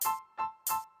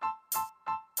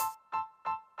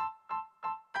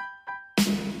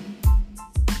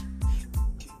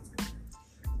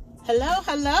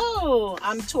Hello.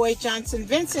 I'm Toye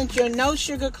Johnson-Vincent, your no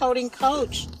sugarcoating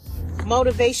coach,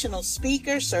 motivational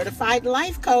speaker, certified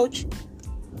life coach,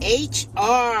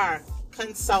 HR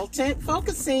consultant,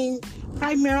 focusing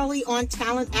primarily on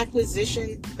talent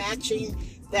acquisition, matching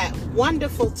that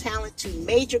wonderful talent to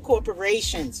major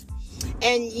corporations.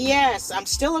 And yes, I'm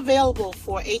still available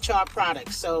for HR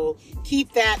products, so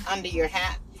keep that under your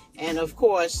hat. And of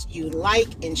course, you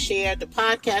like and share the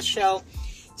podcast show.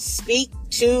 Speak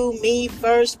to Me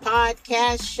First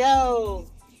podcast show.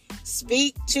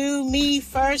 Speak to Me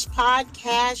First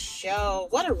podcast show.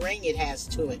 What a ring it has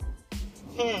to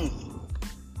it.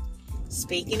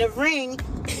 Speaking of ring,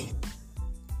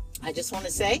 I just want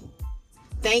to say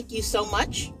thank you so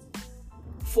much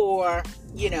for,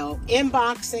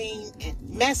 inboxing and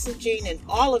messaging and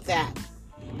all of that.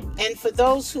 And for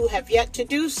those who have yet to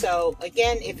do so,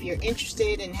 again, if you're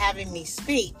interested in having me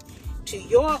speak to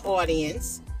your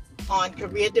audience on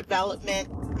career development,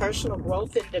 personal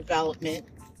growth and development,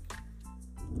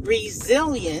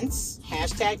 resilience,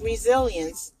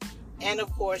 #resilience, and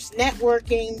of course,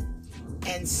 networking,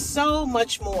 and so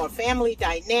much more, family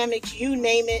dynamics, you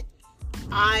name it,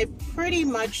 I pretty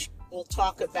much will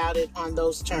talk about it on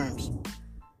those terms.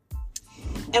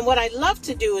 And what I love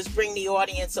to do is bring the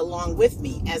audience along with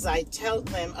me as I tell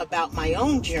them about my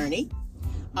own journey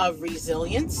of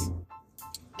resilience,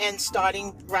 and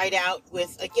starting right out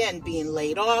with, again, being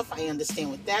laid off. I understand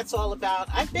what that's all about.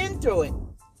 I've been through it.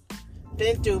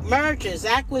 Been through mergers,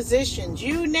 acquisitions,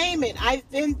 you name it. I've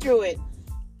been through it.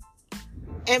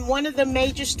 And one of the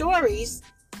major stories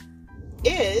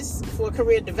is, for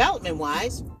career development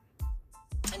wise,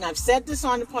 and I've said this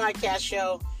on the podcast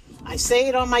show, I say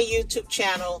it on my YouTube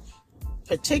channel,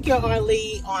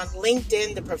 particularly on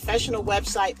LinkedIn, the professional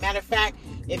website. Matter of fact,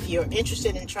 if you're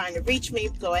interested in trying to reach me,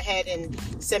 go ahead and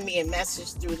send me a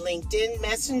message through LinkedIn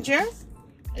Messenger,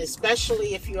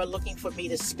 especially if you're looking for me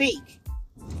to speak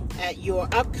at your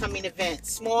upcoming event.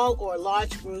 Small or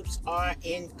large groups are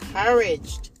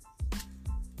encouraged.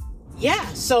 Yeah,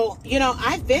 so,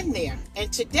 I've been there.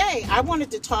 And today I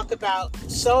wanted to talk about,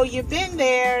 so you've been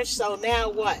there, so now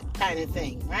what kind of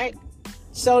thing, right?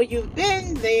 So you've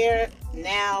been there,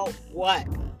 now what?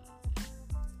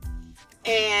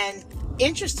 And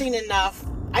interesting enough,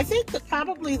 I think that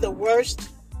probably the worst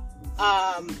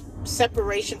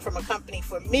separation from a company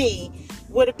for me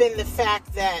would have been the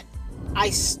fact that I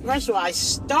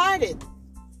started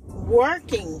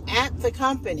working at the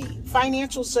company,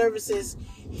 financial services,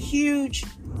 huge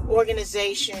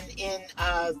organization in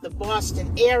the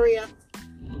Boston area.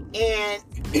 And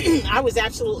I was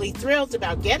absolutely thrilled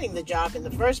about getting the job in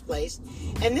the first place.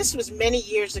 And this was many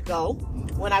years ago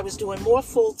when I was doing more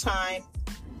full-time,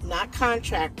 not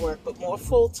contract work, but more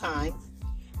full-time.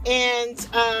 And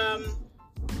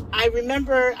I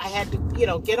remember I had to,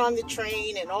 get on the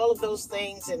train and all of those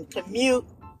things and commute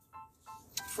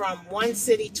from one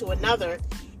city to another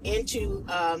into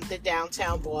the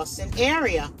downtown Boston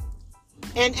area.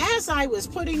 And as I was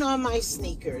putting on my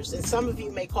sneakers, and some of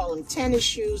you may call them tennis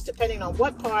shoes, depending on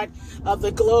what part of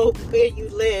the globe where you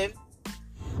live,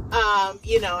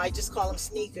 I just call them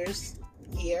sneakers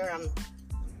here. I'm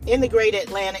in the great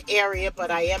Atlanta area, but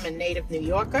I am a native New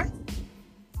Yorker.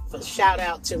 So shout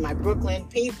out to my Brooklyn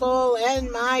people and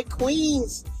my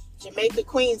Queens, Jamaica,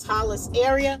 Queens, Hollis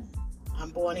area.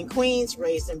 I'm born in Queens,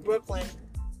 raised in Brooklyn.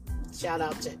 Shout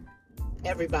out to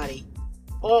everybody,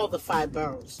 all the 5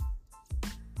 boroughs.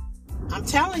 I'm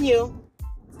telling you,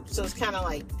 so it's kind of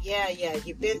like, yeah,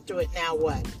 you've been through it, now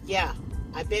what? Yeah,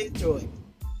 I've been through it.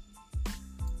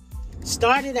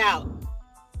 Started out,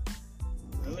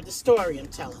 remember the story I'm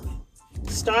telling you.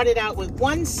 Started out with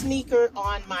one sneaker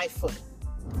on my foot.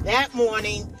 That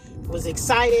morning, was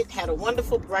excited, had a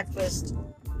wonderful breakfast,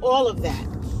 all of that.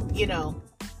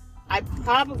 I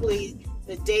probably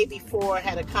the day before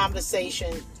had a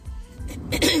conversation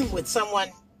with someone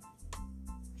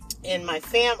in my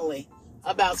family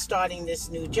about starting this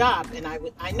new job. And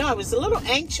I know I was a little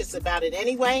anxious about it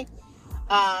anyway,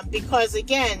 because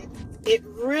again, it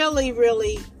really,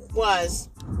 really was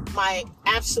my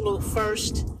absolute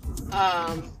first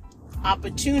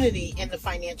opportunity in the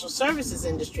financial services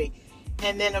industry.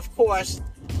 And then, of course,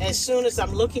 as soon as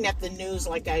I'm looking at the news,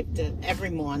 like I did every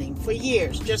morning for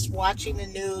years, just watching the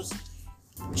news,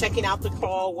 checking out the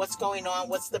call, what's going on,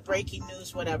 what's the breaking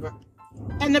news, whatever.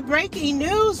 And the breaking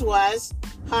news was,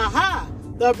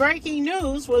 the breaking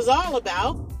news was all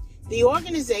about the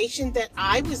organization that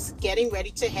I was getting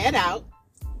ready to head out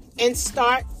and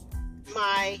start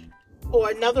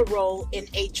another role in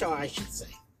HR, I should say.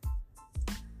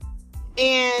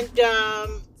 And,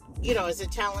 as a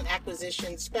talent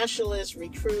acquisition specialist,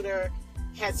 recruiter,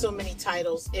 had so many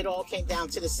titles, it all came down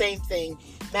to the same thing,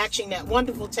 matching that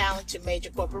wonderful talent to major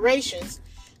corporations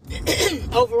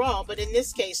overall. But in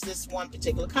this case, this one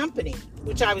particular company,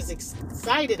 which I was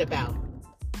excited about,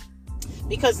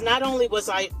 because not only was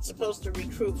I supposed to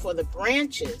recruit for the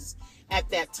branches at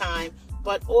that time,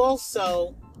 but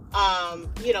also,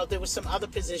 there were some other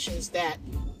positions that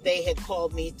they had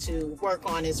called me to work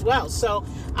on as well. So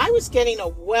I was getting a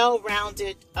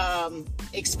well-rounded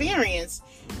experience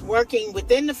working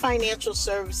within the financial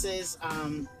services.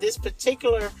 This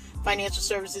particular financial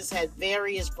services had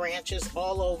various branches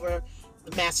all over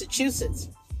Massachusetts.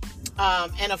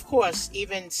 And of course,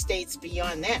 even states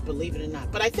beyond that, believe it or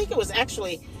not. But I think it was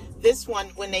actually this one,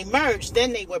 when they merged,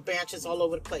 then they were branches all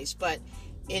over the place. But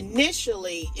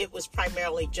initially, it was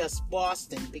primarily just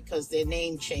Boston because their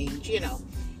name changed,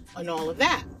 and all of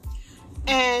that.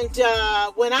 And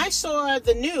when I saw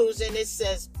the news and it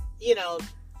says,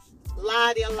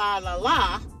 la de la la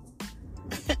la,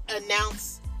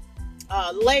 announce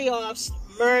layoffs,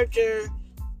 merger,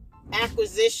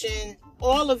 acquisition,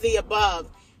 all of the above.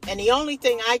 And the only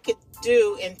thing I could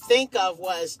do and think of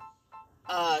was,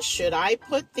 should I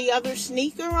put the other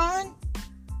sneaker on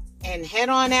and head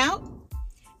on out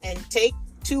and take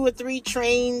 2 or 3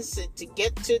 trains to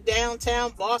get to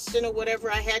downtown Boston or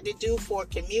whatever I had to do for a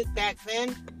commute back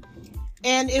then?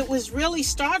 And it was really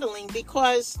startling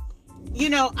because,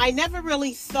 I never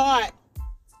really thought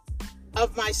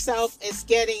of myself as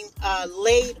getting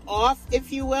laid off,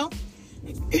 if you will.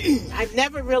 I've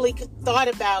never really thought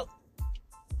about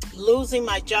losing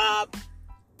my job,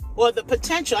 or the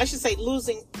potential, I should say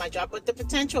losing my job, but the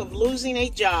potential of losing a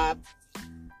job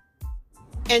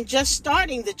and just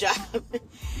starting the job.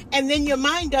 And then your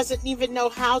mind doesn't even know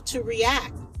how to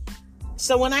react.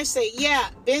 So when I say, yeah,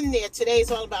 been there,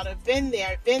 today's all about it, been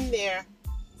there,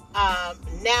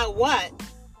 now what?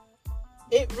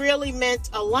 It really meant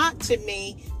a lot to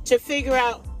me to figure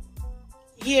out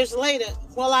years later,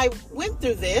 well, I went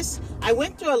through this. I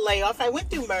went through a layoff. I went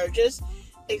through mergers,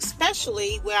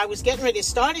 especially where I was getting ready to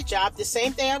start a job. The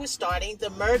same day I was starting, the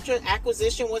merger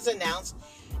acquisition was announced.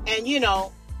 And you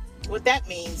know what that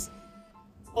means.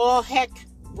 All heck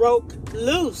broke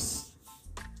loose.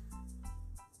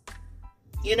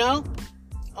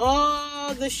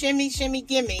 All the shimmy,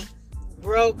 gimme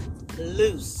broke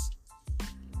loose.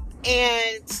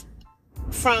 And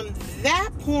from that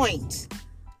point,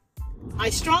 I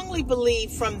strongly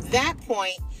believe from that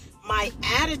point, my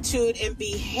attitude and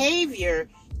behavior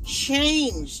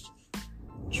changed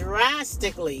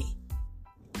drastically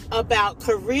about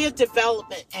career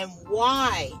development and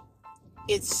why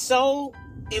it's so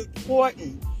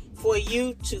important for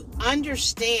you to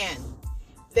understand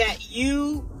that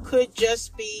you could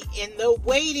just be in the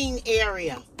waiting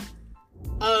area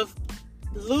of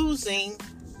losing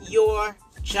your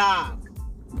job.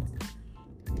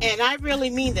 And I really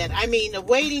mean that. I mean, the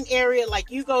waiting area,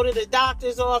 like you go to the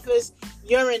doctor's office,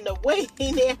 you're in the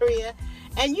waiting area,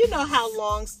 and you know how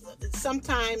long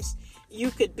sometimes you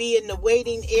could be in the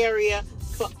waiting area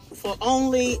for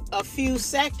only a few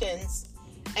seconds,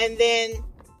 and then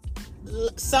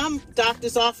some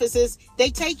doctor's offices,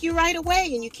 they take you right away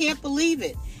and you can't believe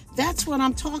it. That's what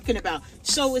I'm talking about.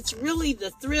 So it's really the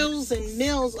thrills and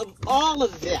mills of all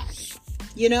of that.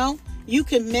 You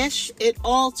can mesh it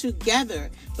all together.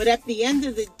 But at the end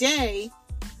of the day,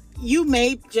 you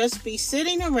may just be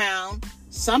sitting around.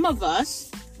 Some of us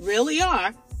really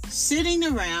are sitting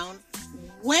around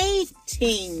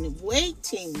waiting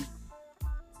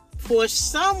for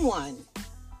someone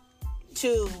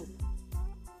to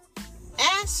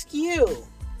ask you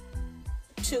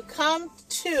to come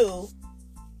to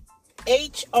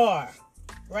HR,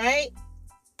 right?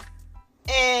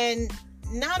 And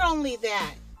not only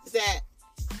that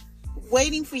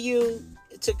waiting for you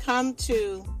to come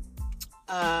to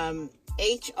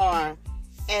HR,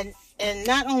 and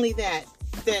not only that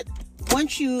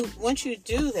once you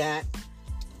do that,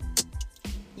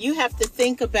 you have to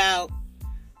think about,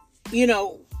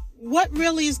 what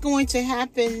really is going to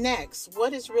happen next?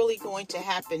 What is really going to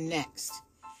happen next?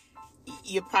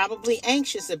 You're probably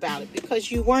anxious about it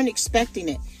because you weren't expecting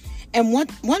it. And one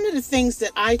of the things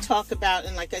that I talk about,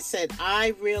 and like I said,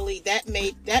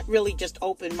 that really just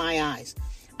opened my eyes.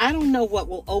 I don't know what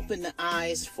will open the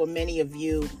eyes for many of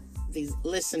you, these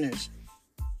listeners.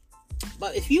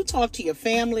 But if you talk to your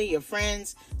family, your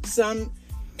friends, sometimes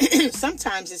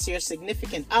it's your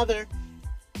significant other,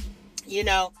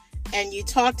 and you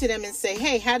talk to them and say,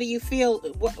 hey, how do you feel?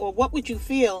 What would you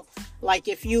feel like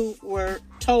if you were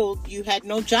told you had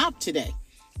no job today,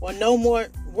 or no more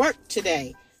work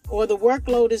today, or the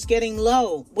workload is getting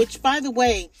low? Which, by the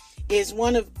way, is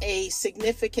one of a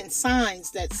significant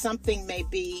signs that something may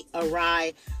be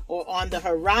awry or on the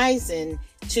horizon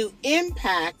to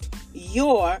impact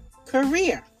your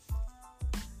career.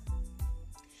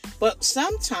 But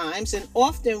sometimes and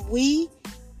often we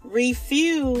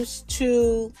refuse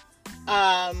to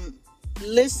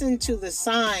listen to the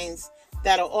signs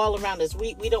that are all around us.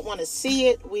 We don't want to see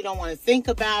it. We don't want to think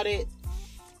about it.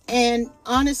 And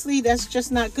honestly, that's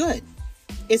just not good.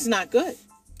 It's not good.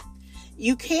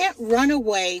 You can't run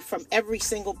away from every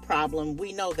single problem.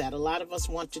 We know that. A lot of us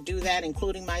want to do that,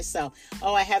 including myself.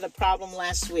 Oh, I had a problem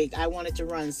last week. I wanted to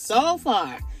run so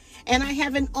far. And I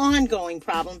have an ongoing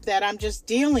problem that I'm just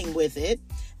dealing with it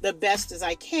the best as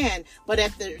I can. But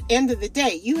at the end of the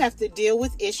day, you have to deal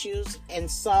with issues and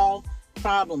solve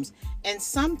problems. And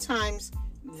sometimes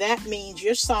that means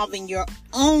you're solving your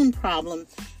own problem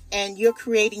and you're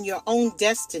creating your own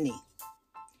destiny.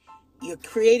 You're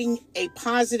creating a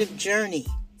positive journey.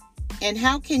 And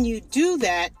how can you do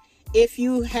that if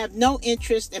you have no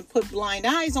interest and put blind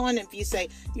eyes on? If you say,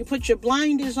 you put your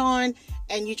blinders on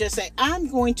and you just say, I'm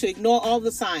going to ignore all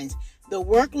the signs. The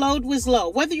workload was low,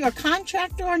 whether you're a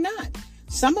contractor or not.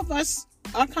 Some of us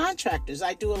are contractors.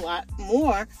 I do a lot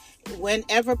more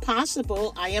whenever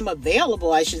possible. I am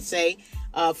available, I should say,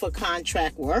 for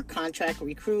contract work, contract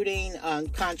recruiting,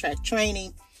 contract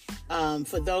training.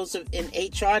 For those in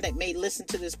HR that may listen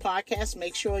to this podcast,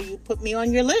 make sure you put me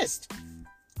on your list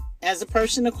as a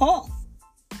person to call.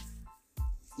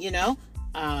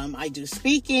 I do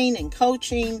speaking and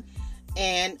coaching,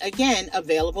 and again,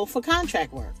 available for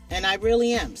contract work. And I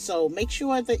really am. So make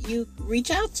sure that you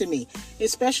reach out to me,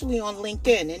 especially on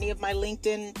LinkedIn. Any of my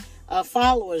LinkedIn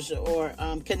followers or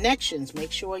connections,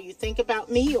 make sure you think about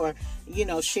me or,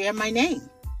 share my name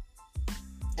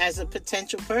as a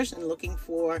potential person looking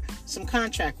for some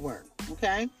contract work.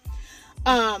 Okay.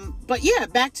 But yeah,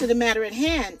 back to the matter at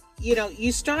hand,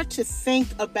 you start to think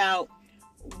about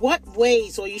what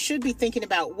ways, or you should be thinking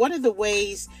about what are the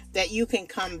ways that you can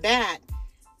combat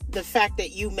the fact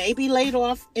that you may be laid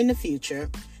off in the future,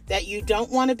 that you don't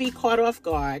want to be caught off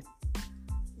guard.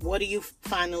 What do you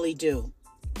finally do?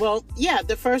 Well, yeah,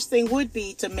 the first thing would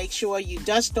be to make sure you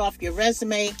dust off your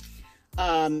resume,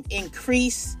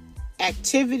 increase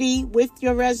activity with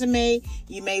your resume.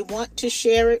 You may want to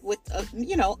share it with,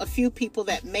 a few people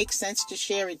that make sense to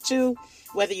share it to,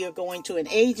 whether you're going to an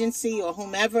agency or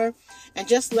whomever, and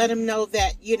just let them know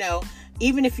that,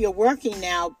 even if you're working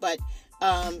now, but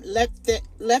let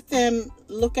them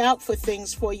look out for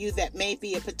things for you that may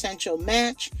be a potential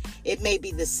match. It may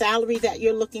be the salary that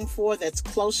you're looking for that's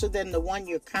closer than the one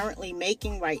you're currently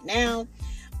making right now.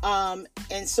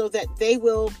 And so that they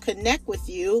will connect with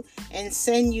you and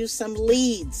send you some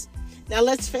leads. Now,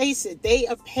 let's face it, they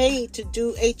are paid to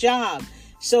do a job.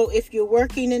 So if you're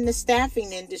working in the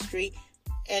staffing industry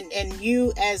and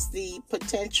you as the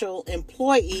potential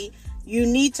employee, you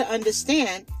need to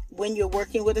understand when you're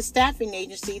working with a staffing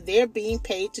agency, they're being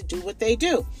paid to do what they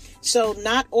do. So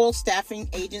not all staffing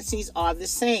agencies are the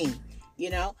same.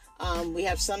 We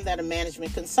have some that are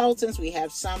management consultants. We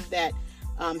have some that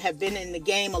have been in the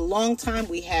game a long time.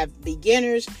 We have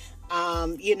beginners.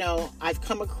 I've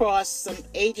come across some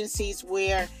agencies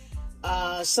where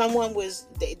someone was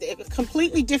a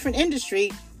completely different industry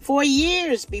for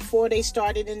years before they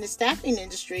started in the staffing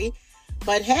industry.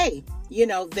 But hey,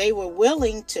 they were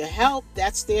willing to help.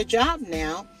 That's their job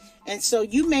now. And so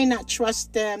you may not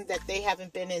trust them that they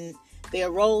haven't been in their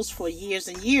roles for years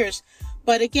and years.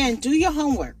 But again, do your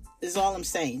homework is all I'm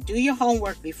saying. Do your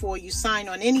homework before you sign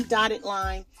on any dotted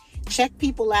line. Check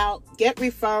people out, get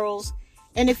referrals.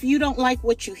 And if you don't like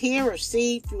what you hear or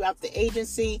see throughout the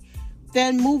agency,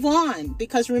 then move on.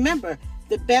 Because remember,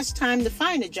 the best time to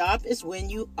find a job is when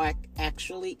you are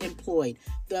actually employed.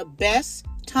 The best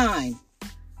time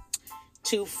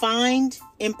to find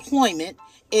employment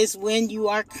is when you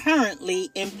are currently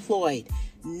employed.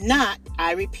 Not,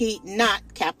 I repeat, not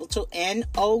capital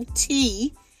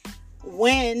N-O-T,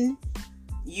 when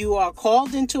you are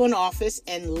called into an office.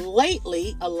 And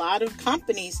lately, a lot of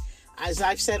companies, as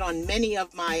I've said on many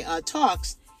of my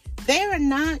talks, they're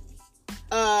not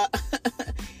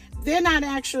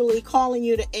actually calling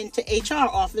you into HR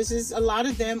offices. A lot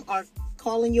of them are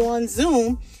calling you on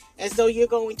Zoom as though you're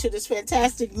going to this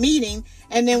fantastic meeting.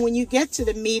 And then when you get to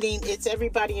the meeting, it's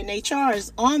everybody in HR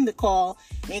is on the call,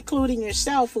 including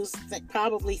yourself, who's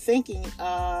probably thinking,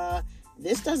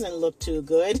 this doesn't look too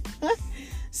good.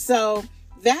 So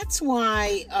that's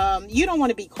why you don't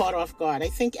want to be caught off guard. I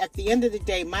think at the end of the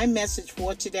day, my message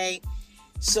for today,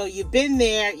 so you've been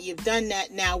there, you've done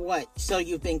that, now what? So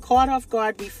you've been caught off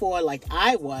guard before, like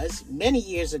I was many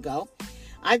years ago.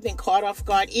 I've been caught off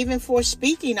guard even for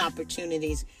speaking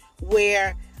opportunities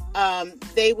where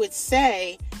they would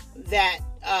say that,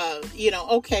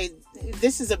 okay,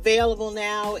 this is available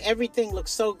now. Everything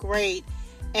looks so great.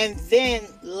 And then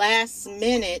last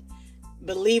minute,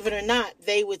 believe it or not,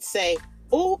 they would say,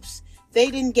 oops, they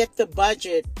didn't get the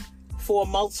budget for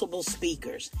multiple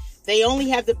speakers. They only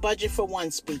have the budget for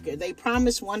one speaker. They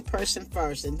promised one person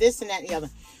first and this and that and the other,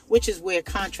 which is where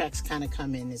contracts kind of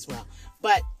come in as well.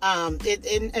 But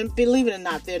and believe it or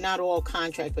not, they're not all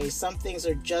contract based. Some things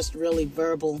are just really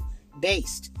verbal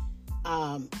based.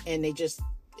 And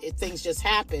things just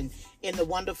happen in the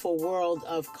wonderful world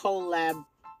of collaboration.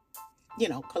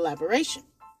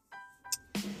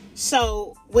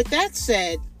 So with that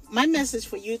said, my message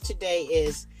for you today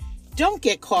is, don't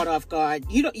get caught off guard.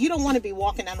 You don't want to be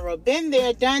walking down the road. Been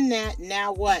there, done that.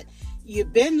 Now what?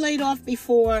 You've been laid off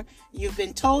before. You've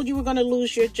been told you were going to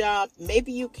lose your job.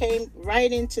 Maybe you came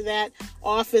right into that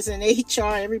office in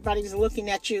HR. Everybody's looking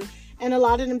at you. And a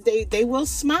lot of them, they will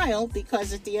smile,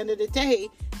 because at the end of the day,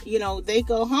 they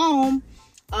go home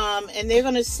and they're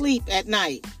going to sleep at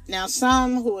night. Now,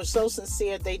 some who are so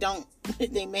sincere, they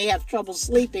may have trouble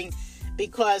sleeping,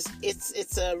 because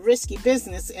it's a risky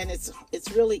business, and it's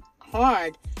really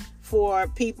hard for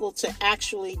people to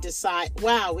actually decide,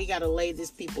 wow, we got to lay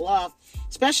these people off,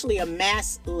 especially a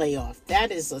mass layoff.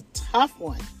 That is a tough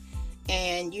one.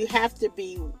 And you have to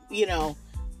be,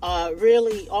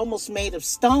 really almost made of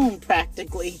stone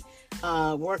practically,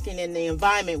 working in the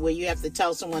environment where you have to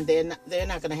tell someone they're not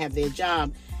going to have their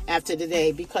job after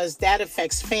today, because that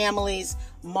affects families,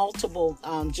 multiple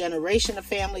generation of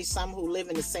families, some who live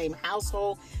in the same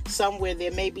household, some where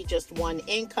there may be just one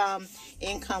income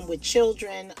with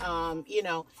children, and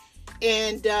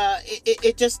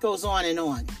it just goes on and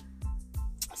on.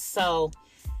 So,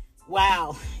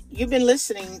 wow, you've been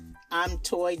listening. I'm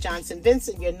Toye Johnson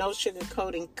Vincent, your no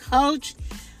sugarcoating coach.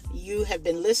 You have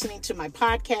been listening to my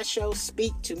podcast show,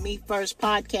 Speak to Me First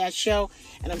podcast show,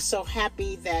 and I'm so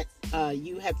happy that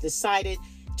you have decided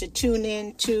to tune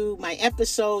in to my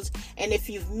episodes. And if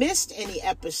you've missed any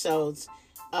episodes,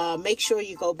 make sure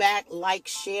you go back, like,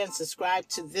 share, and subscribe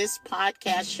to this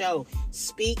podcast show.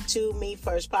 Speak to Me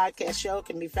First podcast show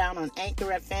can be found on Anchor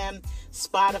FM,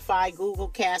 Spotify, Google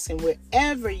Cast, and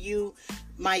wherever you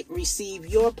might receive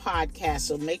your podcast.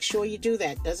 So make sure you do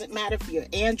that. Doesn't matter if you're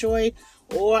Android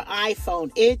or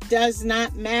iPhone. It does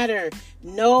not matter.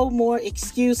 No more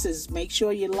excuses. Make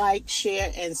sure you like,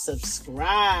 share, and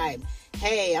subscribe.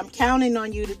 Hey, I'm counting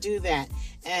on you to do that.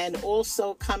 And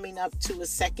also coming up to a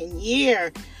second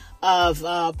year of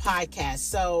podcast,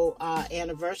 so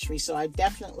anniversary. So I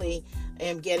definitely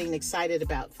am getting excited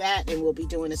about that, and we'll be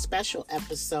doing a special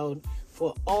episode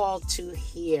for all to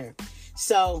hear.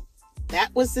 So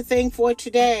that was the thing for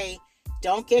today.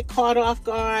 Don't get caught off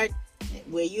guard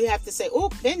where you have to say, oh,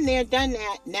 been there, done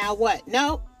that. Now what?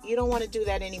 No, you don't want to do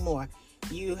that anymore.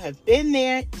 You have been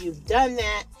there. You've done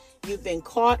that. You've been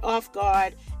caught off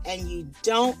guard, and you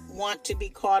don't want to be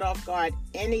caught off guard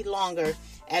any longer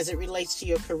as it relates to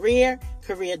your career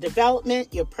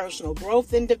development, your personal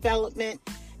growth and development,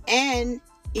 and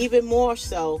even more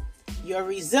so, your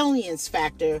resilience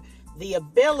factor, the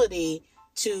ability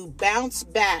to bounce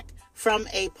back from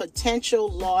a potential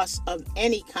loss of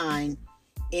any kind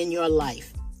in your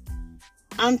life.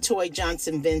 I'm Toye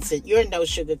Johnson Vincent, your no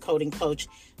sugarcoating coach.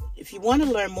 If you want to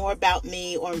learn more about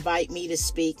me or invite me to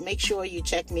speak, make sure you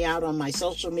check me out on my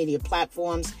social media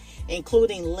platforms,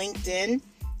 including LinkedIn,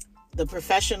 the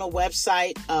professional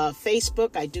website,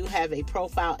 Facebook. I do have a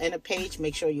profile and a page.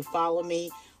 Make sure you follow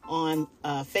me on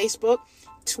Facebook,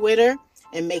 Twitter,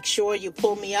 and make sure you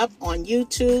pull me up on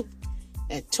YouTube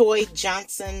at Toye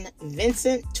Johnson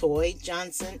Vincent. Toye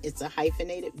Johnson, it's a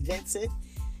hyphenated. Vincent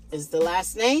is the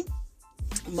last name.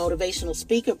 Motivational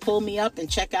speaker. Pull me up and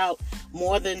check out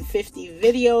more than 50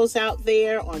 videos out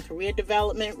there on career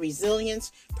development,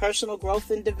 resilience, personal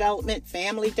growth and development,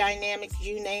 family dynamics,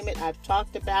 you name it. I've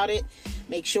talked about it.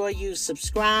 Make sure you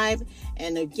subscribe.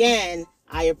 And again,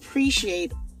 I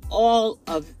appreciate all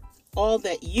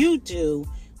that you do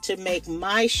to make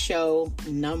my show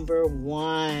number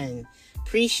one.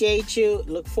 Appreciate you.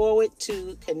 Look forward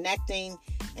to connecting,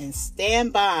 and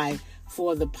stand by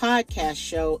for the podcast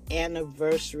show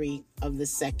anniversary of the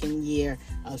second year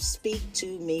of Speak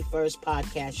to Me First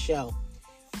podcast show.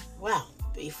 Well,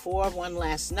 before one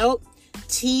last note,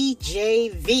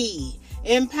 TJV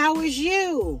empowers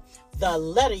you.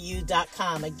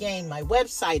 TheletterU.com. Again, my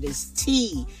website is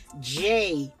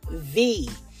TJV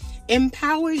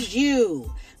empowers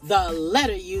you.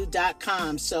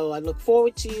 TheletterU.com. So I look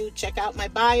forward to you. Check out my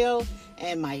bio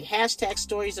and my hashtag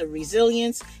stories of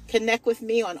resilience. Connect with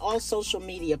me on all social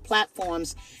media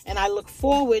platforms. And I look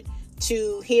forward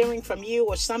to hearing from you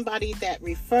or somebody that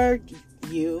referred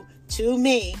you to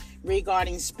me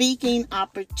regarding speaking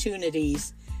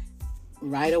opportunities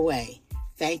right away.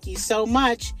 Thank you so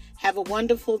much. Have a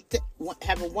wonderful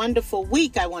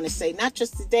week, I want to say, not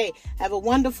just today. Have a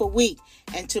wonderful week.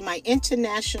 And to my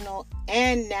international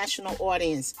and national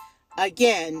audience,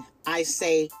 again, I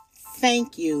say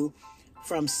thank you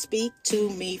from Speak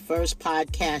to Me First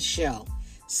podcast show.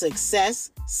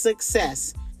 Success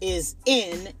is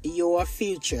in your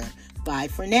future. Bye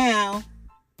for now.